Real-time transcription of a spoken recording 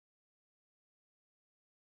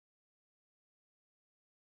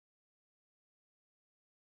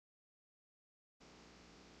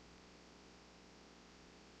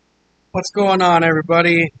What's going on,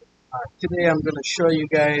 everybody? Today I'm going to show you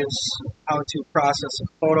guys how to process a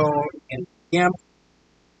photo in GIMP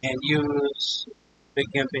and use the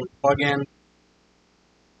gimping plugin.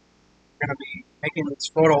 We're going to be making this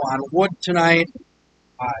photo on wood tonight,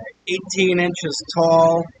 18 inches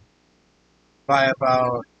tall by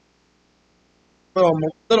about a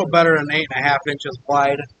little better than 8.5 inches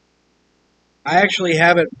wide. I actually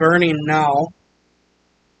have it burning now,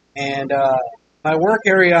 and my work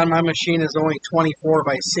area on my machine is only 24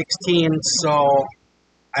 by 16, so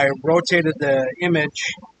I rotated the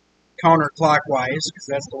image counterclockwise because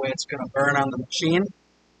that's the way it's going to burn on the machine.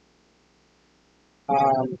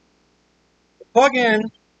 The plugin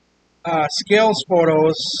scales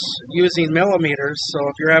photos using millimeters, so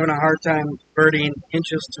if you're having a hard time converting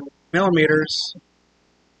inches to millimeters,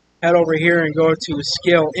 head over here and go to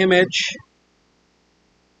Scale Image.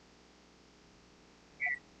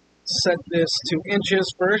 Set this to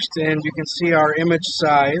inches first, and you can see our image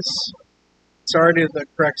size. It's already the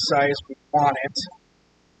correct size we want it,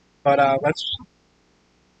 but let's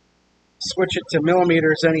switch it to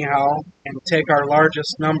millimeters anyhow and take our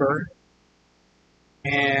largest number,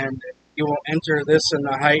 and you will enter this in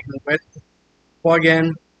the height and width. Plug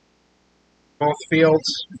in both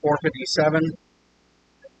fields, 457.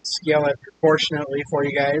 Scale it proportionately for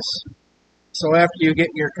you guys. So after you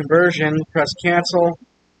get your conversion, press cancel.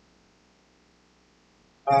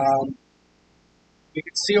 You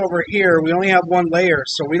can see over here we only have one layer,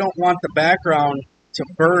 so we don't want the background to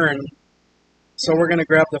burn. So we're going to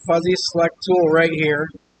grab the fuzzy select tool right here.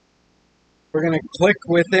 We're going to click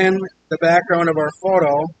within the background of our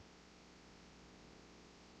photo,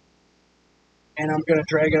 and I'm going to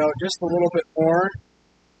drag it out just a little bit more.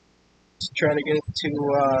 Just try to get it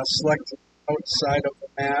to select the outside of the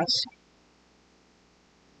mask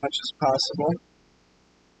as much as possible.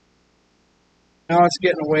 Now it's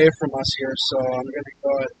getting away from us here, so I'm going to go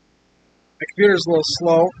ahead. My computer's a little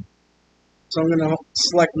slow, so I'm going to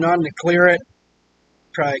select none to clear it.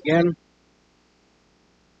 Try again.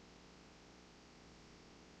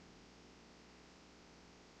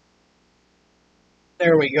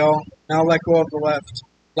 There we go. Now let go of the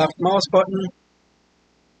left mouse button.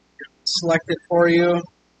 Select it for you.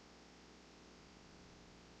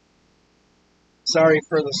 Sorry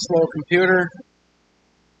for the slow computer.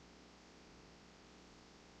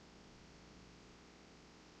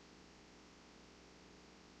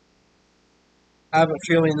 I have a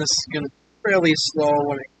feeling this is going to be fairly slow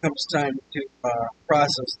when it comes time to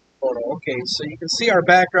process the photo. Okay, so you can see our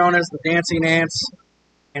background is the dancing ants,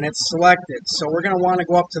 and it's selected. So we're going to want to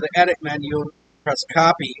go up to the edit menu, press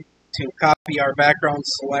copy to copy our background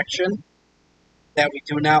selection that we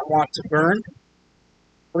do not want to burn.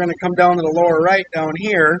 We're going to come down to the lower right down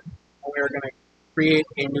here, and we're going to create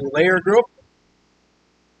a new layer group.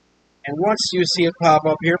 And once you see it pop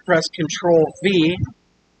up here, press Control V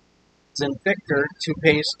in Victor to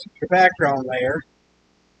paste your background layer.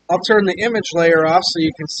 I'll turn the image layer off so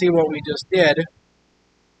you can see what we just did.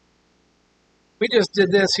 We just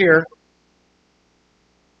did this here.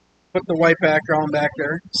 Put the white background back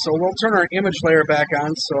there. So we'll turn our image layer back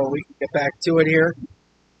on so we can get back to it here.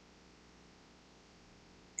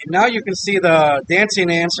 And now you can see the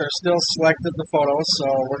dancing ants are still selected in the photo, so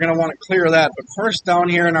we're going to want to clear that. But first, down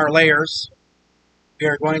here in our layers, we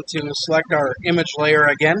are going to select our image layer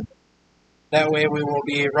again. That way we will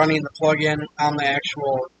be running the plugin on the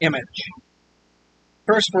actual image.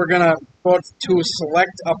 First, we're going to go to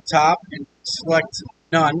select up top and select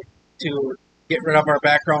none to get rid of our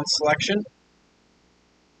background selection.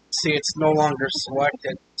 See, it's no longer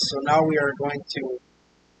selected. So now we are going to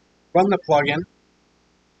run the plugin.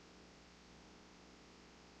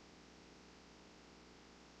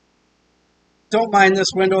 Don't mind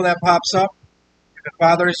this window that pops up. If it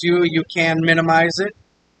bothers you, you can minimize it.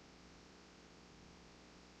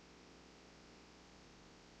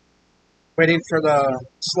 Waiting for the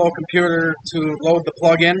slow computer to load the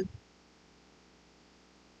plugin.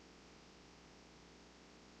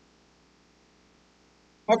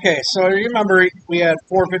 Okay, so you remember we had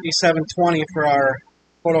 457.20 for our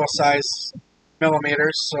photo size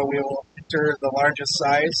millimeters, so we will enter the largest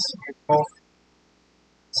size in both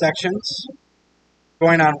sections.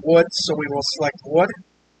 Going on wood, so we will select wood.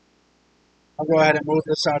 I'll go ahead and move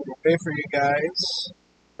this out of the way for you guys.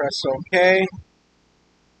 Press OK.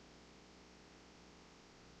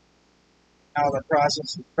 Now the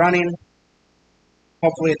process is running.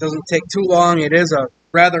 Hopefully it doesn't take too long. It is a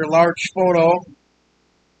rather large photo.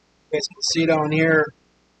 You guys can see down here,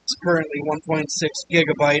 it's currently 1.6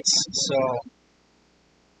 gigabytes, so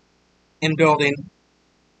in building.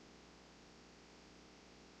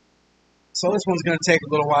 So this one's going to take a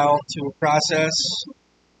little while to process.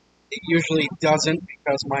 It usually doesn't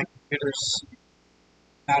because my computer's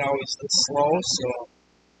not always this slow, so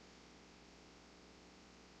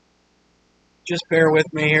just bear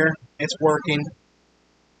with me here. It's working.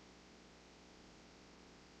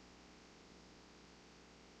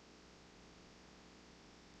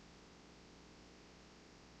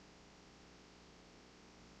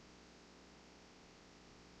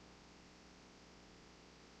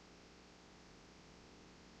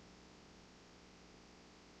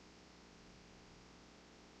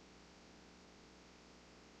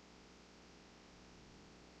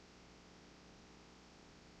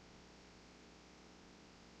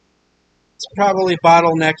 It's probably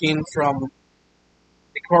bottlenecking from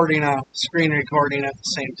recording a screen recording at the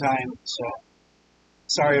same time, so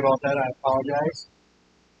sorry about that. I apologize.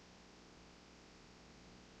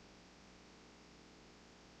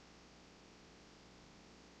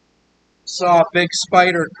 Saw a big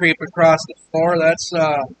spider creep across the floor. That's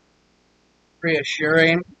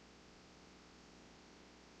reassuring.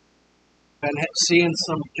 Been seeing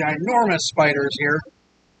some ginormous spiders here.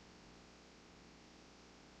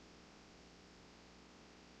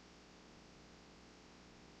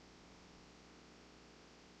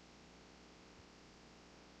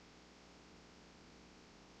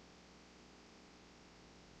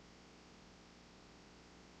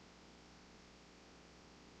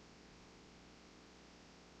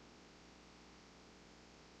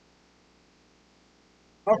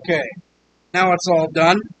 Okay, now it's all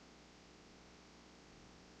done.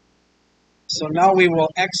 So now we will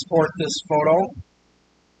export this photo.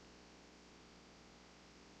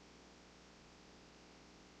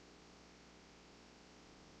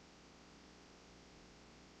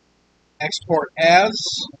 Export as.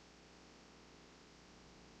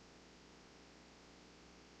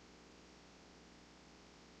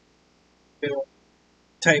 We'll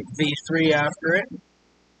type V3 after it.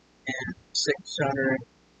 And 600.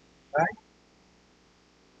 Right.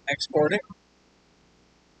 Export it.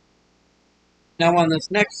 Now on this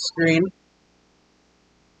next screen.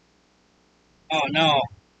 Oh no.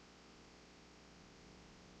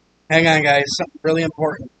 Hang on guys, something really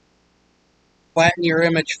important. Flatten your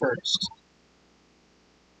image first.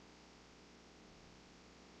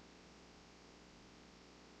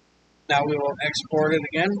 Now we will export it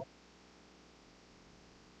again.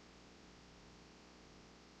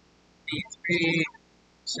 V3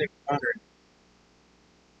 600.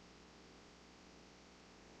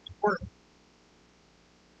 Export.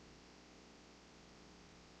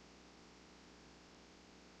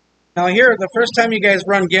 Now here, the first time you guys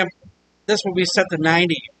run GIMP, this will be set to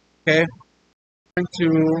 90. Okay. I'm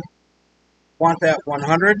going to want that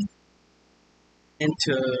 100. And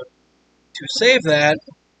to save that,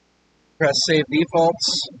 press Save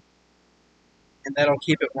Defaults. And that'll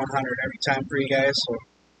keep it 100 every time for you guys. So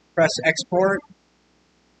press Export.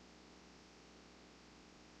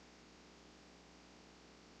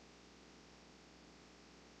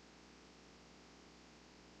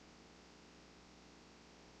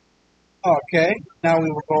 Okay, now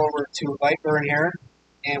we will go over to Lightburn here,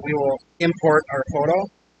 and we will import our photo.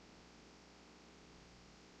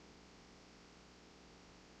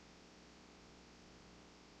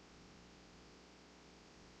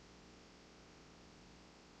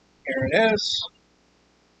 Here it is.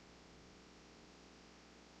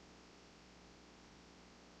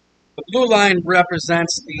 The blue line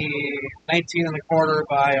represents the 19 1/4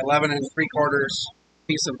 by 11 3/4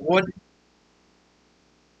 piece of wood.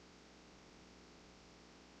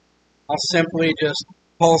 I'll simply just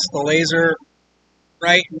pulse the laser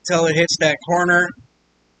right until it hits that corner.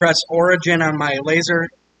 Press origin on my laser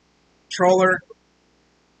controller,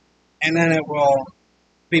 and then it will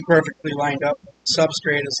be perfectly lined up with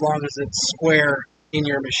substrate as long as it's square in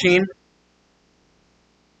your machine.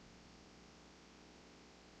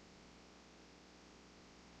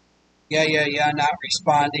 Yeah, not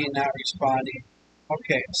responding.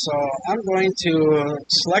 Okay, so I'm going to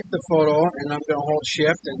select the photo, and I'm going to hold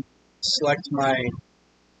shift and select my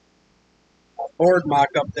board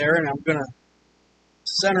mock-up there, and I'm going to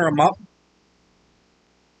center them up.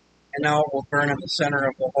 And now it will burn in the center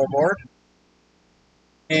of the whole board.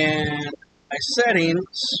 And my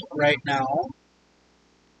settings right now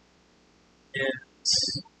is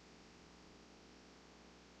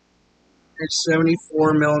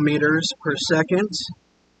 74 millimeters per second.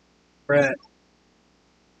 We're at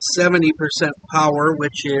 70% power,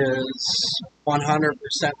 which is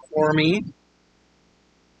 100% for me.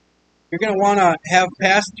 You're going to want to have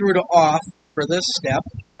pass-through to off for this step.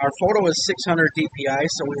 Our photo is 600 dpi,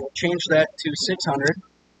 so we will change that to 600.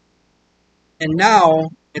 And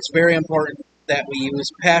now it's very important that we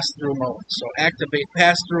use pass-through mode. So activate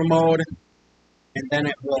pass-through mode, and then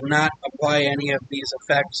it will not apply any of these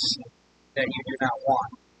effects that you do not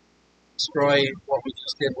want. Destroy what we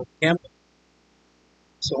just did with gimp.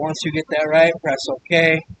 So once you get that right, press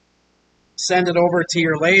OK. Send it over to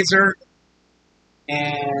your Lazer,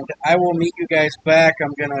 and I will meet you guys back.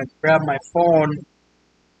 I'm going to grab my phone,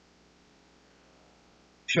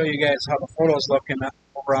 show you guys how the photo's looking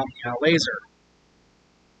over on the Lazer.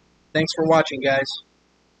 Thanks for watching, guys.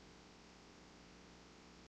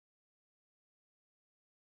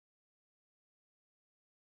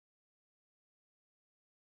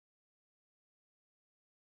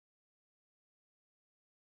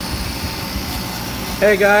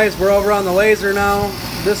 Hey guys, we're over on the Lazer now.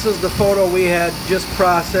 This is the photo we had just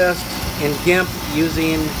processed in GIMP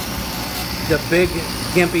using the big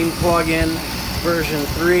gimping plugin version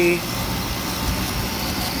 3.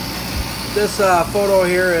 This photo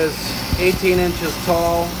here is 18 inches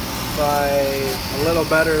tall by a little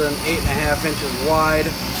better than 8.5 inches wide.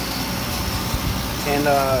 And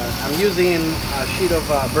I'm using a sheet of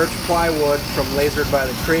birch plywood from Lazer by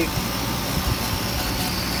the Creek.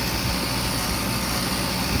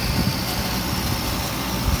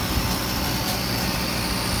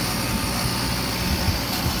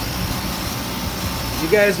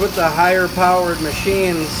 You guys with the higher powered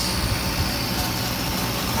machines,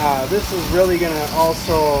 this is really going to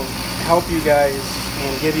also help you guys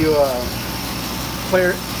and give you a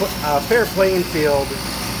fair playing field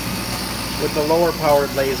with the lower powered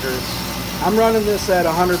lasers. I'm running this at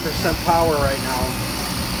 100% power right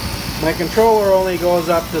now. My controller only goes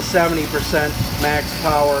up to 70% max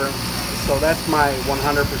power, so that's my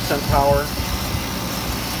 100% power.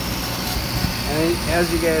 And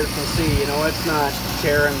as you guys can see, you know, it's not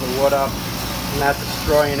tearing the wood up, not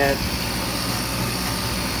destroying it.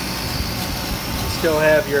 You still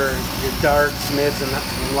have your darks, mids, and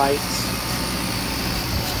lights.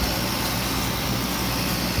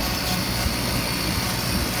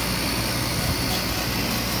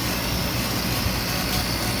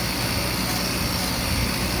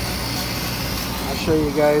 I'll show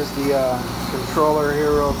you guys the controller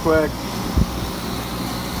here real quick.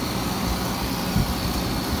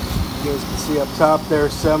 You guys can see up top there,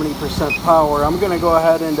 70% power. I'm going to go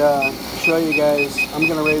ahead and show you guys. I'm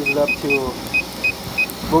going to raise it up to,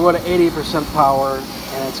 we'll go to 80% power,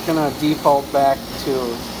 and it's going to default back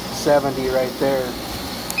to 70 right there.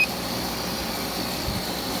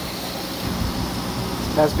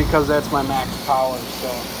 That's because that's my max power. So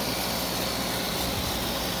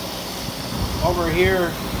over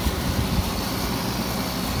here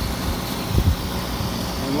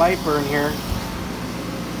in Lightburn here,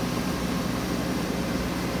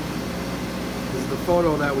 the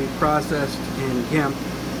photo that we processed in GIMP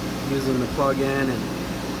using the plug-in and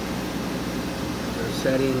their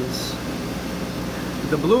settings.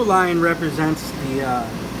 The blue line represents the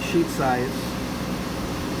sheet size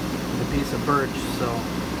of the piece of birch.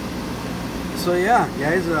 So yeah,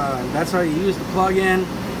 guys, that's how you use the plug-in.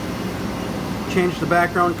 Change the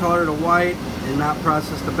background color to white and not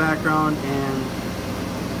process the background, and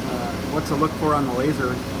what to look for on the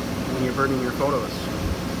Lazer when you're burning your photos.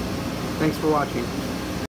 Thanks for watching.